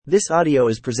This audio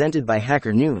is presented by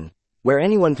Hacker Noon, where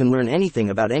anyone can learn anything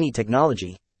about any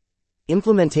technology.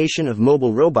 Implementation of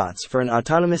mobile robots for an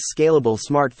autonomous scalable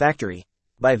smart factory,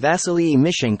 by Vasily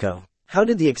Mishenko. How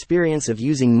did the experience of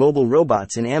using mobile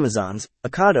robots in Amazon's,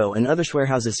 Ocado and other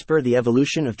warehouses spur the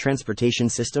evolution of transportation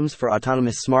systems for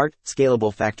autonomous smart,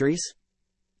 scalable factories?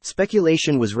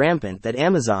 Speculation was rampant that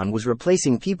Amazon was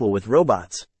replacing people with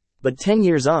robots. But 10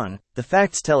 years on, the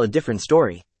facts tell a different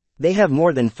story. They have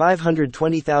more than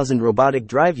 520,000 robotic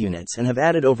drive units and have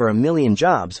added over 1 million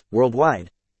jobs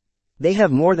worldwide. They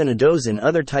have more than a dozen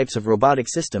other types of robotic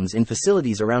systems in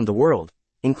facilities around the world,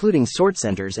 including sort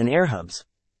centers and air hubs.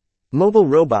 Mobile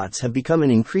robots have become an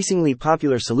increasingly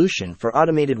popular solution for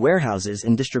automated warehouses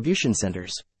and distribution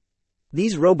centers.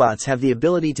 These robots have the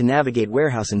ability to navigate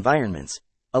warehouse environments,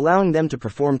 allowing them to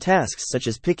perform tasks such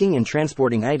as picking and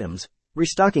transporting items,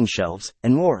 restocking shelves,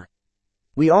 and more.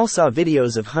 We all saw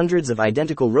videos of hundreds of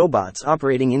identical robots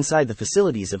operating inside the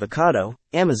facilities of Ocado,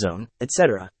 Amazon,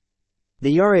 etc.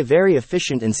 They are very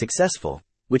efficient and successful,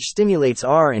 which stimulates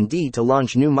R&D to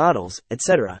launch new models,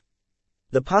 etc.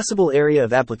 The possible area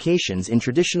of applications in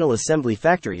traditional assembly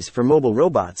factories for mobile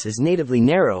robots is natively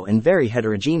narrow and very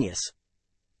heterogeneous.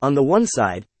 On the one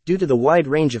side, due to the wide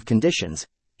range of conditions,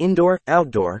 indoor,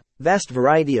 outdoor, vast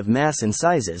variety of mass and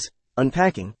sizes,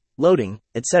 unpacking, loading,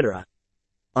 etc.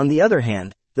 On the other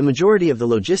hand, the majority of the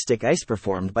logistic is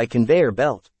performed by conveyor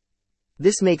belt.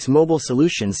 This makes mobile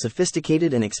solutions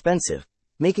sophisticated and expensive,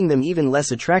 making them even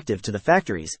less attractive to the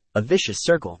factories, a vicious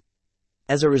circle.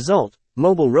 As a result,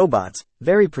 mobile robots,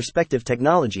 very prospective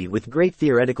technology with great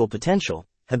theoretical potential,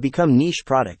 have become niche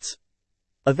products.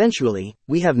 Eventually,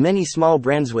 we have many small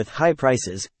brands with high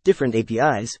prices, different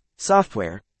APIs,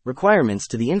 software, requirements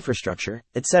to the infrastructure,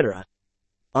 etc.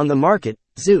 On the market,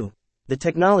 the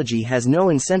technology has no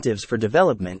incentives for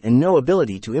development and no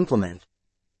ability to implement.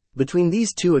 Between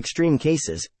these two extreme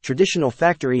cases, traditional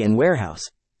factory and warehouse,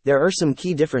 there are some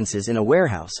key differences. In a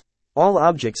warehouse, all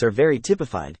objects are very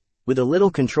typified, with a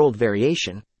little controlled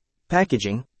variation,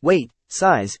 packaging, weight,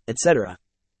 size, etc.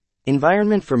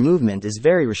 Environment for movement is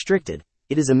very restricted,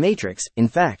 it is a matrix, in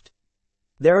fact.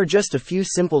 There are just a few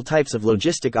simple types of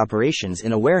logistic operations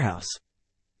in a warehouse.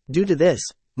 Due to this,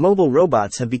 mobile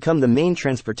robots have become the main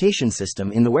transportation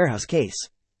system in the warehouse case.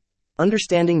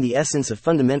 Understanding the essence of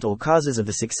fundamental causes of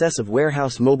the success of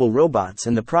warehouse mobile robots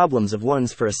and the problems of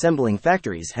ones for assembling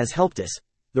factories has helped us,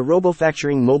 the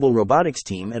RoboFacturing Mobile Robotics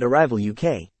team at Arrival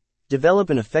UK, develop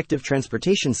an effective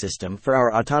transportation system for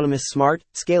our autonomous smart,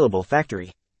 scalable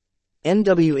factory.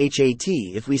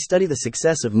 NWHAT. If we study the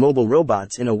success of mobile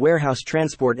robots in a warehouse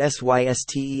transport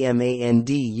SYSTEMAND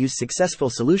use successful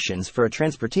solutions for a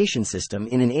transportation system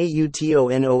in an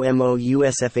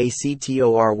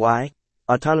AUTONOMOUSFACTORY,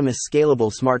 autonomous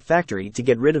scalable smart factory to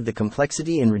get rid of the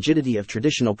complexity and rigidity of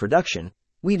traditional production,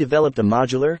 we developed a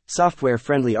modular,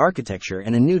 software-friendly architecture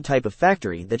and a new type of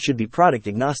factory that should be product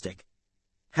agnostic.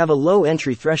 Have a low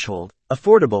entry threshold,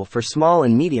 affordable for small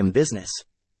and medium business.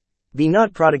 Be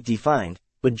not product defined,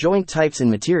 but joint types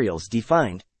and materials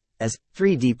defined, as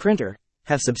 3D printer,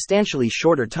 have substantially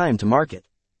shorter time to market.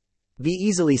 Be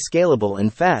easily scalable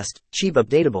and fast, cheap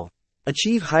updatable.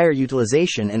 Achieve higher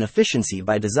utilization and efficiency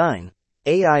by design.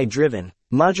 AI driven,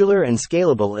 modular and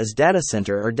scalable as data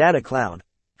center or data cloud.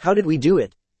 How did we do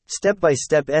it? Step by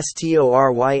step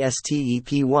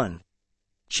STORYSTEP1.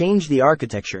 Change the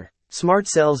architecture. Smart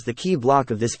cells. The key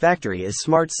block of this factory is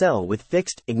smart cell with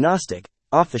fixed, agnostic,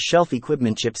 off-the-shelf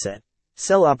equipment chipset,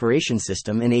 cell operation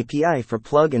system and API for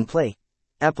plug-and-play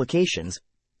applications,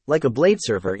 like a blade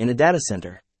server in a data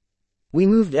center. We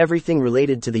moved everything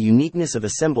related to the uniqueness of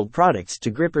assembled products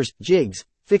to grippers, jigs,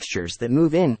 fixtures that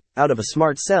move in, out of a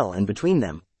smart cell and between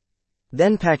them.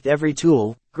 Then packed every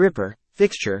tool, gripper,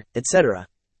 fixture, etc.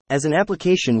 as an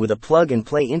application with a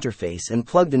plug-and-play interface and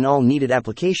plugged in all needed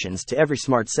applications to every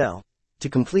smart cell. To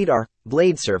complete our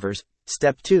blade servers,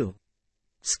 Step 2.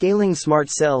 Scaling smart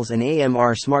cells and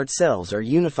AMR smart cells are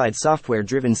unified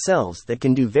software-driven cells that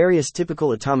can do various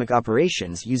typical atomic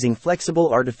operations using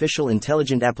flexible artificial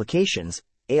intelligent applications,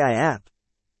 AI app.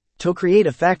 To create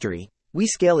a factory, we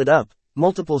scale it up,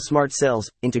 multiple smart cells,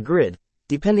 into grid,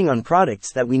 depending on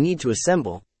products that we need to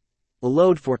assemble. A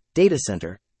load for data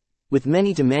center, with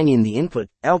many to manage the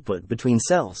input-output between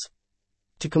cells.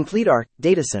 To complete our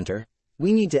data center,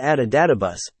 we need to add a data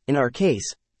bus, in our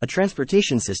case, a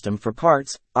transportation system for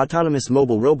parts, autonomous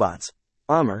mobile robots,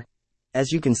 AMR,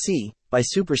 as you can see, by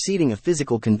superseding a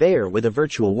physical conveyor with a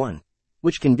virtual one,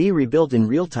 which can be rebuilt in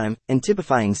real time, and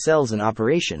typifying cells and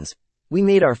operations, we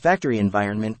made our factory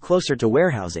environment closer to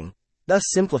warehousing, thus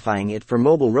simplifying it for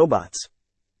mobile robots.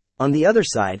 On the other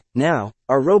side, now,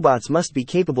 our robots must be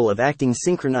capable of acting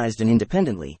synchronized and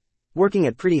independently, working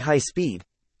at pretty high speed,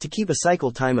 to keep a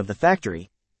cycle time of the factory,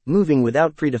 moving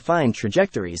without predefined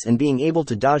trajectories and being able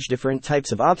to dodge different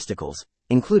types of obstacles,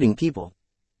 including people.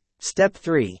 Step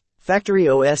 3. Factory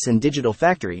OS and Digital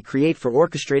Factory Create. For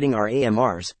orchestrating our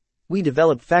AMRs, we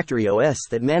developed Factory OS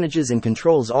that manages and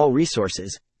controls all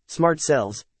resources, smart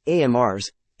cells,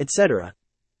 AMRs, etc.,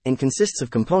 and consists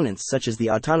of components such as the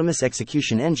Autonomous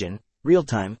Execution Engine,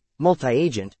 real-time,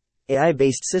 multi-agent,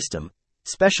 AI-based system,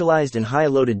 specialized and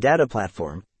high-loaded data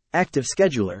platform, active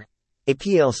scheduler,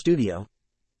 APL Studio,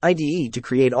 IDE to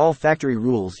create all factory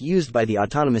rules used by the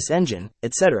autonomous engine,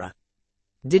 etc.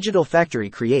 Digital Factory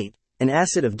Create, an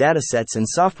asset of datasets and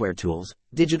software tools,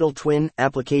 digital twin,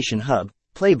 application hub,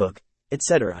 playbook,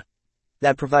 etc.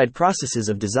 that provide processes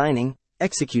of designing,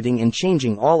 executing and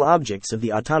changing all objects of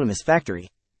the autonomous factory.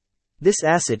 This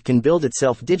asset can build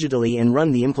itself digitally and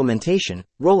run the implementation,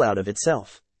 rollout of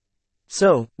itself.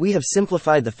 So, we have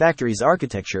simplified the factory's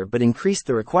architecture but increased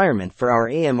the requirement for our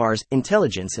AMR's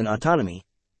intelligence and autonomy.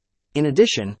 In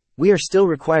addition, we are still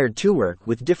required to work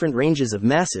with different ranges of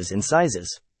masses and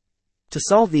sizes. To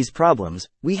solve these problems,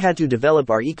 we had to develop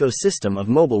our ecosystem of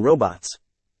mobile robots.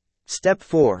 Step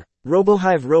 4.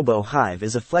 RoboHive. RoboHive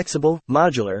is a flexible,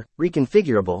 modular,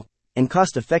 reconfigurable, and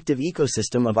cost-effective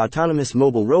ecosystem of autonomous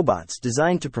mobile robots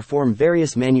designed to perform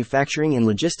various manufacturing and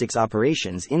logistics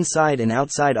operations inside and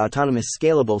outside autonomous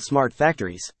scalable smart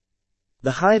factories.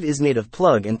 The Hive is made of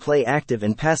plug-and-play active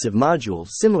and passive modules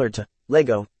similar to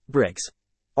Lego bricks.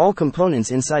 All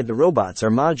components inside the robots are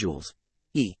modules,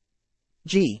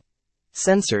 e.g.,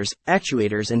 sensors,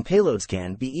 actuators and payloads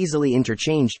can be easily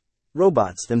interchanged.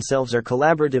 Robots themselves are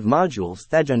collaborative modules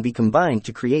that can be combined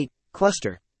to create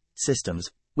cluster systems,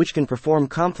 which can perform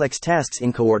complex tasks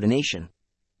in coordination.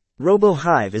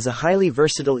 RoboHive is a highly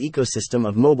versatile ecosystem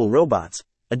of mobile robots,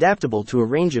 adaptable to a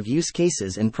range of use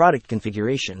cases and product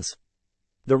configurations.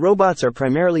 The robots are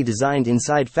primarily designed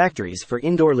inside factories for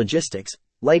indoor logistics,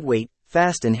 lightweight,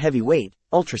 fast and heavyweight,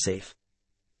 ultrasafe.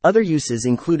 Other uses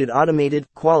included automated,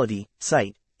 quality,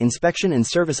 site, inspection and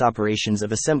service operations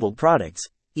of assembled products,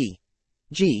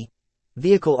 e.g.,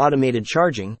 vehicle automated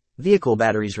charging, vehicle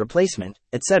batteries replacement,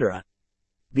 etc.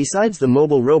 Besides the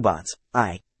mobile robots,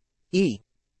 i.e.,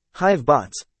 Hive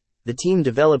bots, the team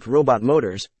developed robot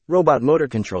motors, robot motor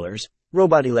controllers,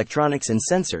 robot electronics and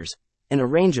sensors, and a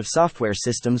range of software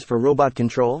systems for robot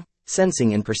control,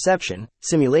 sensing and perception,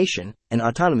 simulation, and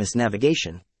autonomous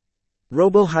navigation.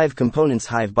 RoboHive components.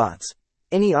 Hive bots.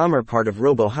 Any AMR part of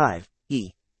RoboHive,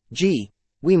 e.g.,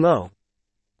 Wemo.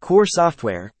 Core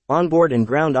software, onboard and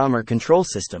ground AMR control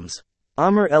systems.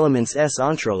 AMR elements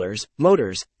controllers,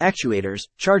 motors, actuators,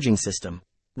 charging system.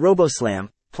 RoboSlam,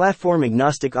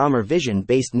 platform-agnostic AMR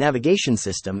vision-based navigation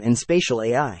system and spatial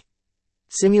AI.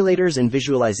 Simulators and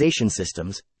visualization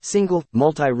systems, single,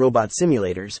 multi-robot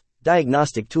simulators,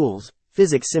 diagnostic tools,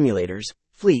 physics simulators,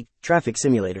 fleet, traffic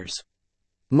simulators.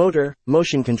 Motor,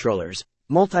 motion controllers,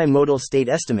 multimodal state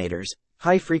estimators,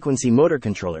 high-frequency motor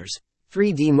controllers,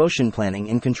 3D motion planning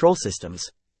and control systems.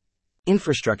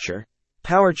 Infrastructure,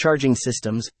 power charging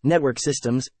systems, network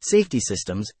systems, safety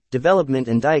systems, development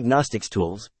and diagnostics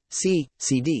tools,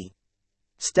 CD.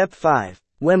 Step 5.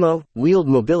 Wemo, Wheeled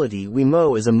Mobility.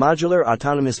 Wemo is a modular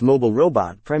autonomous mobile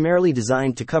robot primarily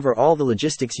designed to cover all the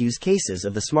logistics use cases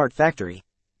of the smart factory.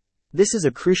 This is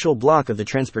a crucial block of the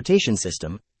transportation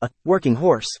system, a working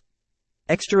horse.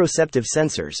 Exteroceptive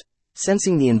sensors,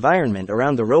 sensing the environment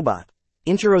around the robot.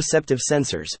 Interoceptive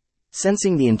sensors,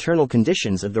 sensing the internal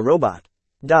conditions of the robot.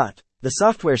 The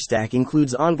software stack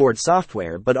includes onboard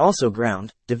software but also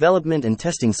ground, development and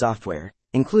testing software,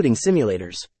 including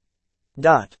simulators.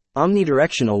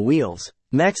 Omnidirectional wheels,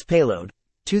 max payload,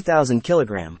 2000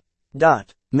 kg.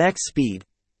 Max speed,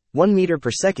 1 meter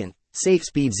per second, safe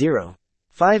speed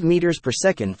 0.5 meters per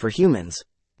second for humans.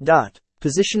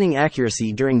 Positioning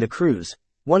accuracy during the cruise,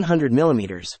 100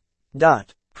 millimeters.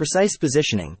 Precise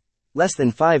positioning, less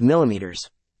than 5 millimeters.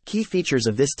 Key features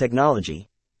of this technology: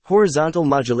 horizontal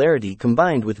modularity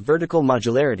combined with vertical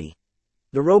modularity.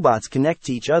 The robots connect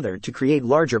to each other to create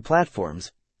larger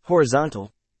platforms.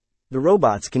 Horizontal. The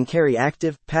robots can carry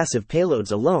active, passive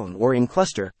payloads alone or in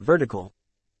cluster. Vertical.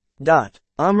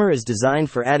 AMR is designed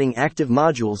for adding active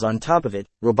modules on top of it,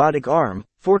 robotic arm,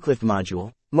 forklift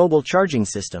module, mobile charging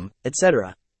system,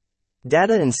 etc.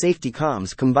 Data and safety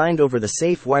comms combined over the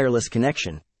safe wireless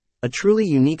connection. A truly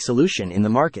unique solution in the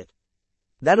market.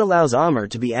 That allows AMR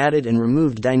to be added and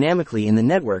removed dynamically in the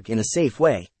network in a safe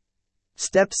way.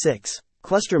 Step 6.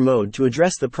 Cluster mode. To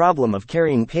address the problem of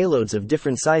carrying payloads of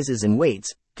different sizes and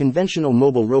weights, conventional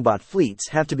mobile robot fleets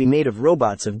have to be made of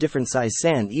robots of different size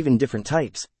and even different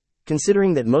types,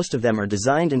 considering that most of them are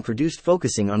designed and produced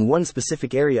focusing on one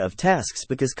specific area of tasks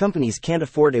because companies can't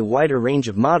afford a wider range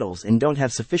of models and don't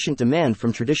have sufficient demand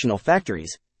from traditional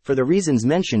factories, for the reasons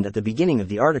mentioned at the beginning of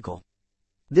the article.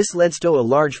 This leads to a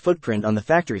large footprint on the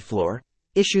factory floor,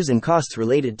 issues and costs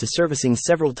related to servicing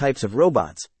several types of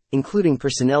robots, including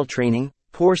personnel training,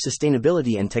 poor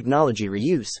sustainability and technology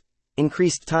reuse,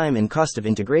 increased time and cost of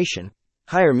integration,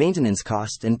 higher maintenance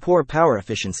cost and poor power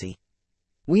efficiency.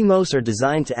 WeMOS are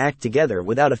designed to act together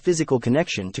without a physical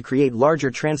connection to create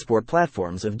larger transport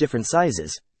platforms of different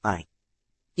sizes,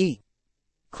 i.e.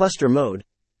 cluster mode,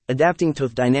 adapting to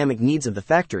the dynamic needs of the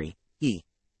factory,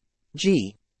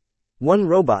 e.g. one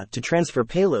robot to transfer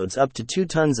payloads up to 2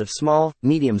 tons of small,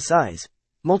 medium size,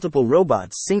 multiple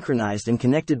robots synchronized and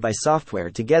connected by software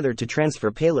together to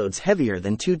transfer payloads heavier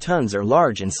than 2 tons or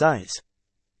large in size.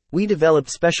 We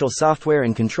developed special software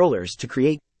and controllers to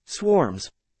create swarms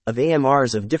of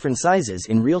AMRs of different sizes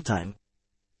in real time.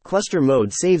 Cluster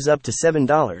mode saves up to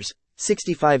 $7.65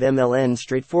 MLN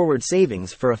straightforward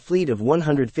savings for a fleet of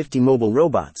 150 mobile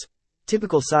robots,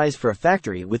 typical size for a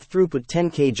factory with throughput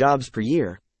 10K jobs per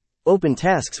year. Open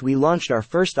tasks. We launched our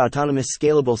first autonomous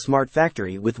scalable smart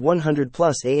factory with 100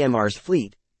 plus AMRs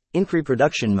fleet, in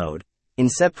pre-production mode, in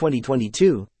Sep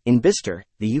 2022, in Bicester,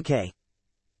 the UK.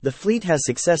 The fleet has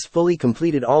successfully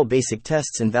completed all basic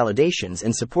tests and validations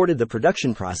and supported the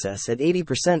production process at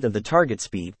 80% of the target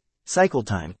speed, cycle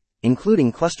time,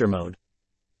 including cluster mode.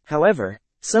 However,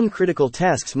 some critical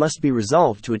tasks must be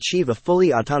resolved to achieve a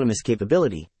fully autonomous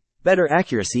capability, better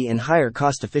accuracy and higher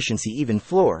cost efficiency even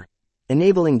floor,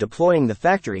 enabling deploying the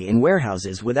factory in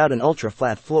warehouses without an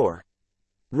ultra-flat floor.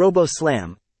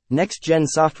 RoboSlam, next-gen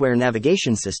software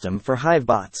navigation system for Hive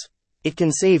bots. It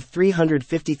can save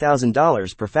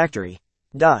 $350,000 per factory.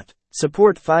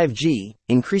 Support 5G,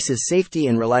 increases safety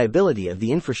and reliability of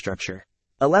the infrastructure.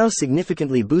 Allows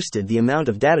significantly boosted the amount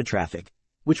of data traffic,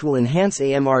 which will enhance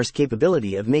AMR's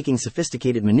capability of making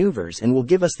sophisticated maneuvers and will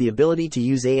give us the ability to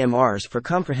use AMRs for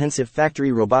comprehensive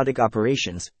factory robotic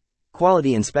operations,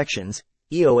 quality inspections,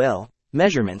 EOL,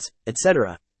 measurements,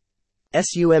 etc.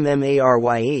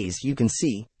 SUMMARYAs. You can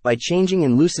see, by changing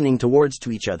and loosening towards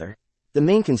to each other, the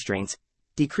main constraints,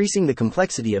 decreasing the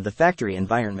complexity of the factory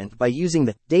environment by using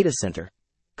the data center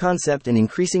concept and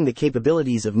increasing the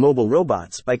capabilities of mobile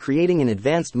robots by creating an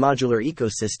advanced modular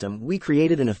ecosystem. We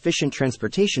created an efficient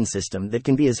transportation system that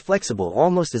can be as flexible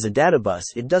almost as a data bus.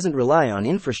 It doesn't rely on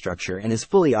infrastructure and is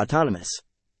fully autonomous.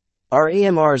 Our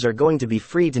AMRs are going to be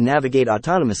free to navigate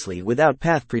autonomously without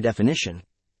path predefinition.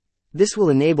 This will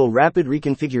enable rapid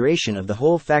reconfiguration of the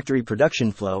whole factory production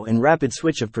flow and rapid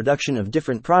switch of production of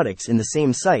different products in the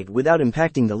same site without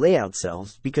impacting the layout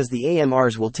cells because the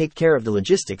AMRs will take care of the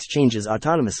logistics changes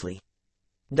autonomously.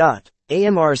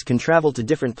 AMRs can travel to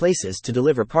different places to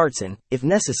deliver parts and, if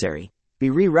necessary, be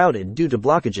rerouted due to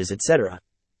blockages etc.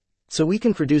 So we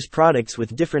can produce products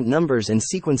with different numbers and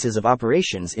sequences of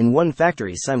operations in one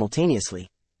factory simultaneously.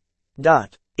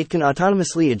 It can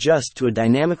autonomously adjust to a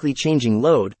dynamically changing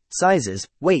load, sizes,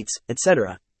 weights,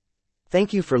 etc.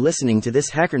 Thank you for listening to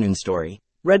this HackerNoon story,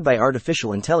 read by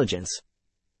Artificial Intelligence.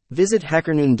 Visit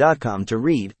hackernoon.com to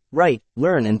read, write,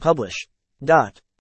 learn and publish.